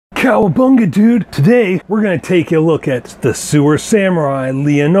Cowabunga, dude! Today, we're gonna take a look at the Sewer Samurai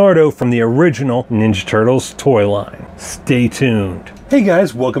Leonardo from the original Ninja Turtles toy line. Stay tuned. Hey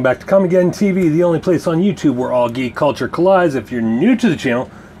guys, welcome back to Comic-Geddon TV, the only place on YouTube where all geek culture collides. If you're new to the channel,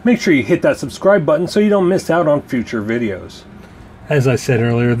 make sure you hit that subscribe button so you don't miss out on future videos. As I said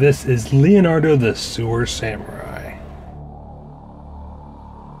earlier, this is Leonardo the Sewer Samurai.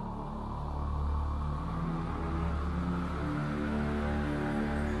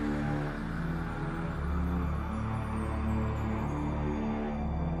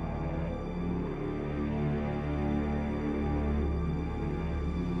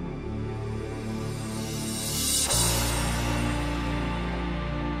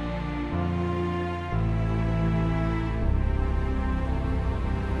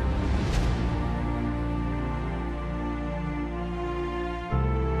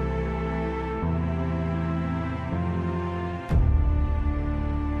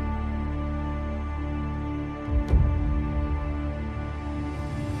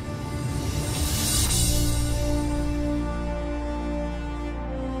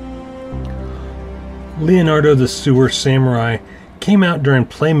 Leonardo the Sewer Samurai came out during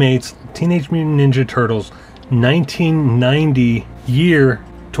Playmates Teenage Mutant Ninja Turtles 1990 year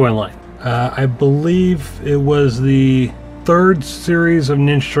toy line. I believe it was the third series of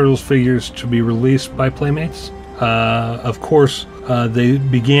Ninja Turtles figures to be released by Playmates. Of course, they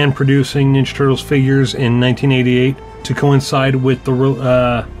began producing Ninja Turtles figures in 1988 to coincide with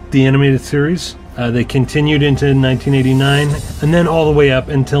the animated series. They continued into 1989 and then all the way up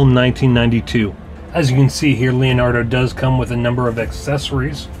until 1992. As you can see here, Leonardo does come with a number of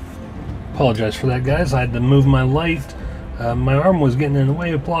accessories. Apologize for that, guys. I had to move my light. My arm was getting in the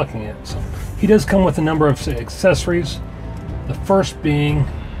way of blocking it. So he does come with a number of accessories. The first being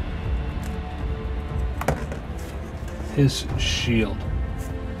his shield,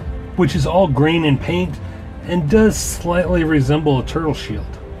 which is all green in paint and does slightly resemble a turtle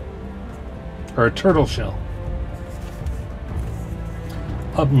shield or a turtle shell.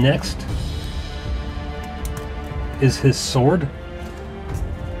 Up next is his sword,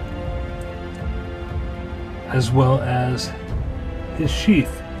 as well as his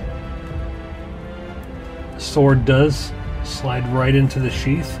sheath. The sword does slide right into the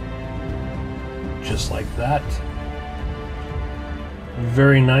sheath, just like that.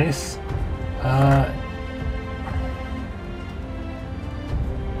 Very nice. I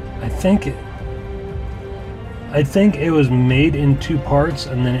think it was made in two parts,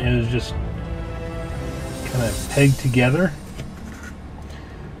 and then it was just kind of pegged together.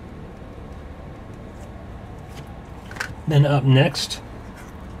 Then up next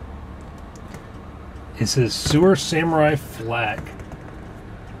is his Sewer Samurai flag.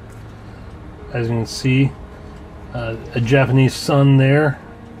 As you can see, a Japanese sun there.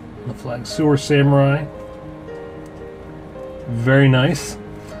 The flag, Sewer Samurai. Very nice.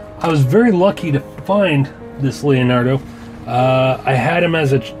 I was very lucky to find this Leonardo. I had him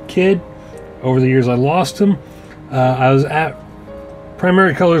as a kid. Over the years I lost him. I was at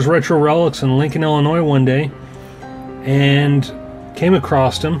Primary Colors Retro Relics in Lincoln, Illinois one day and came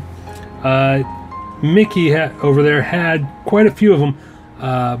across him. Mickey over there had quite a few of them,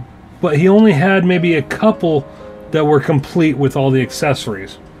 but he only had maybe a couple that were complete with all the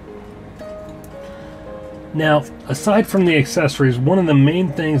accessories. Now, aside from the accessories, one of the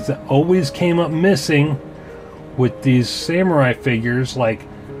main things that always came up missing with these samurai figures like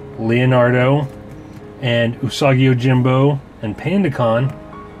Leonardo and Usagi Yojimbo and Pandacon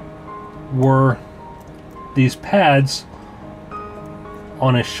were these pads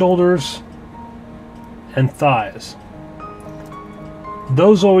on his shoulders and thighs.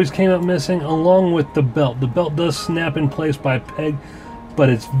 Those always came up missing, along with the belt. The belt does snap in place by a peg, but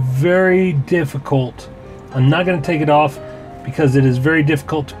it's very difficult. I'm not going to take it off because it is very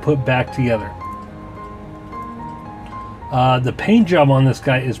difficult to put back together. The paint job on this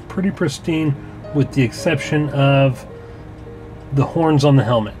guy is pretty pristine, with the exception of the horns on the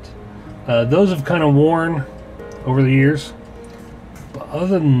helmet. Those have kind of worn over the years, but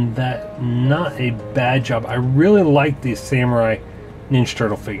other than that, not a bad job. I really like these Samurai Ninja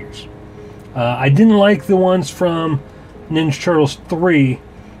Turtle figures. I didn't like the ones from Ninja Turtles 3,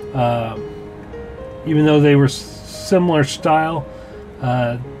 even though they were similar style.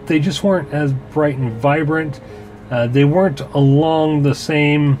 They just weren't as bright and vibrant. They weren't along the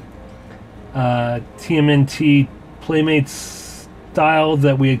same TMNT Playmates style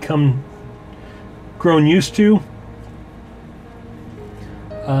that we had grown used to.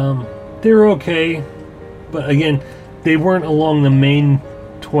 They were okay, but again, they weren't along the main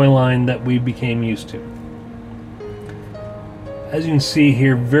toy line that we became used to. As you can see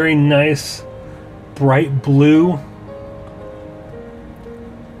here, very nice bright blue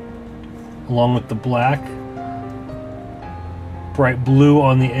along with the black. Bright blue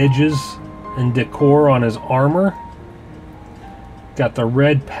on the edges and decor on his armor. Got the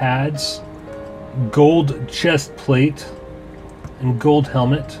red pads, gold chest plate, and gold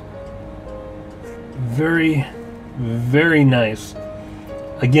helmet. Very, very nice.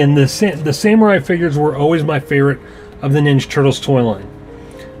 Again, the Samurai figures were always my favorite of the Ninja Turtles toy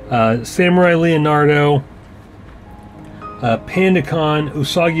line. Samurai Leonardo, Pandacon,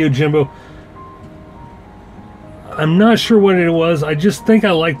 Usagi Yojimbo. I'm not sure what it was. I just think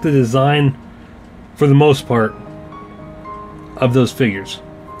I like the design for the most part of those figures.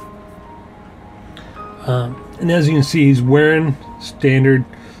 And as you can see, he's wearing standard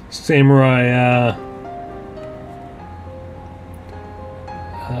samurai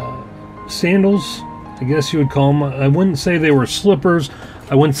sandals, I guess you would call them. I wouldn't say they were slippers.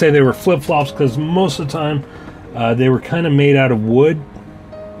 I wouldn't say they were flip-flops, because most of the time they were kind of made out of wood.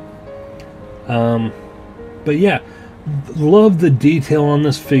 But yeah, love the detail on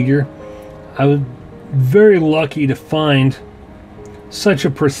this figure. I was very lucky to find such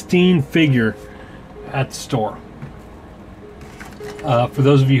a pristine figure at the store. For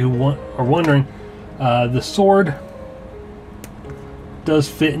those of you who are wondering, the sword does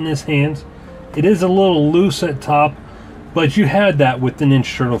fit in his hands. It is a little loose at top, but you had that with the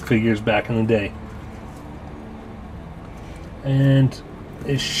Ninja Turtle figures back in the day. And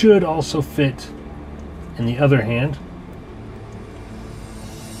it should also fit in the other hand.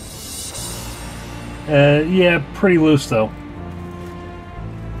 Yeah, pretty loose though.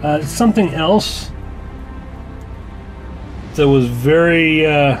 Something else that was very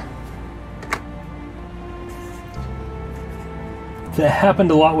that happened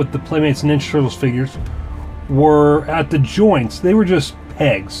a lot with the Playmates Ninja Turtles figures were at the joints. They were just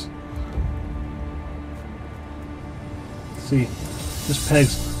pegs. See, just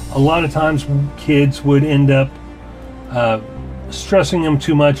pegs. A lot of times kids would end up stressing them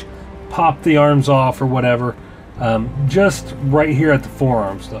too much, pop the arms off or whatever. Just right here at the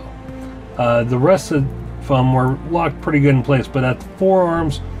forearms though. The rest of them were locked pretty good in place, but at the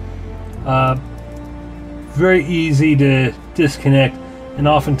forearms, very easy to disconnect and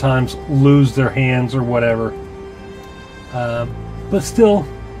oftentimes lose their hands or whatever. But still,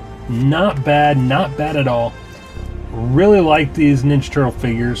 not bad at all. Really like these Ninja Turtle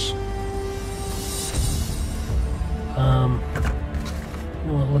figures.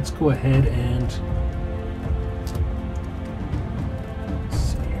 You know what, let's go ahead and let's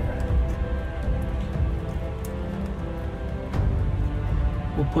see here.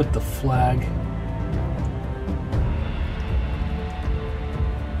 We'll put the flag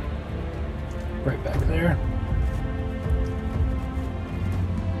right back there.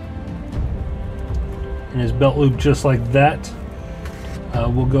 And his belt loop just like that.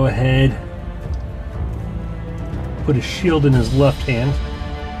 We'll go ahead, put a shield in his left hand.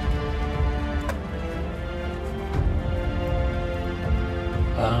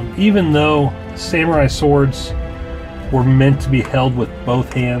 Even though samurai swords were meant to be held with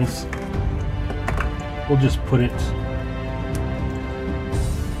both hands, we'll just put it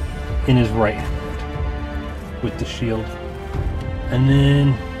in his right hand with the shield. And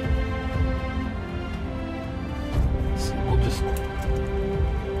then we'll just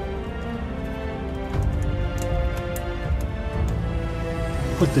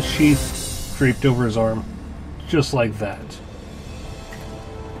put the sheath draped over his arm, just like that.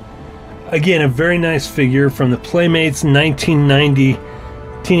 Again, a very nice figure from the Playmates 1990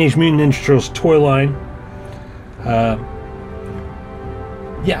 Teenage Mutant Ninja Turtles toy line.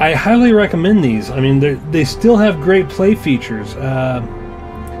 Yeah, I highly recommend these. I mean, they still have great play features.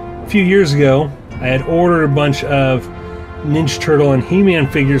 A few years ago, I had ordered a bunch of Ninja Turtle and He-Man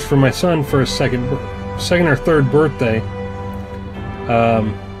figures for my son for his second or third birthday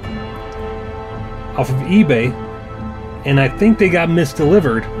off of eBay, and I think they got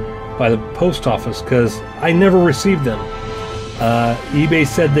misdelivered by the post office because I never received them. eBay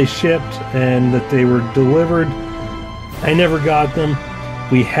said they shipped and that they were delivered. I never got them.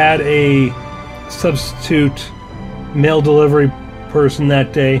 We had a substitute mail delivery person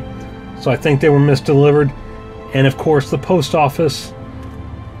that day, so I think they were misdelivered. And of course, the post office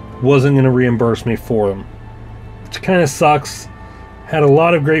wasn't going to reimburse me for them, which kind of sucks. Had a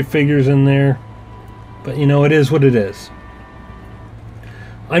lot of great figures in there, but you know, it is what it is.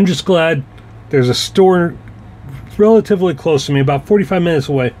 I'm just glad there's a store relatively close to me, about 45 minutes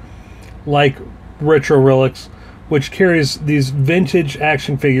away, like Retro Relics, which carries these vintage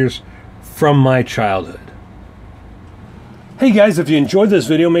action figures from my childhood. Hey guys, if you enjoyed this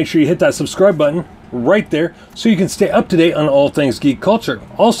video, make sure you hit that subscribe button right there so you can stay up to date on all things geek culture.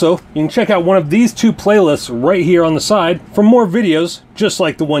 Also, you can check out one of these two playlists right here on the side for more videos just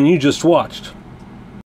like the one you just watched.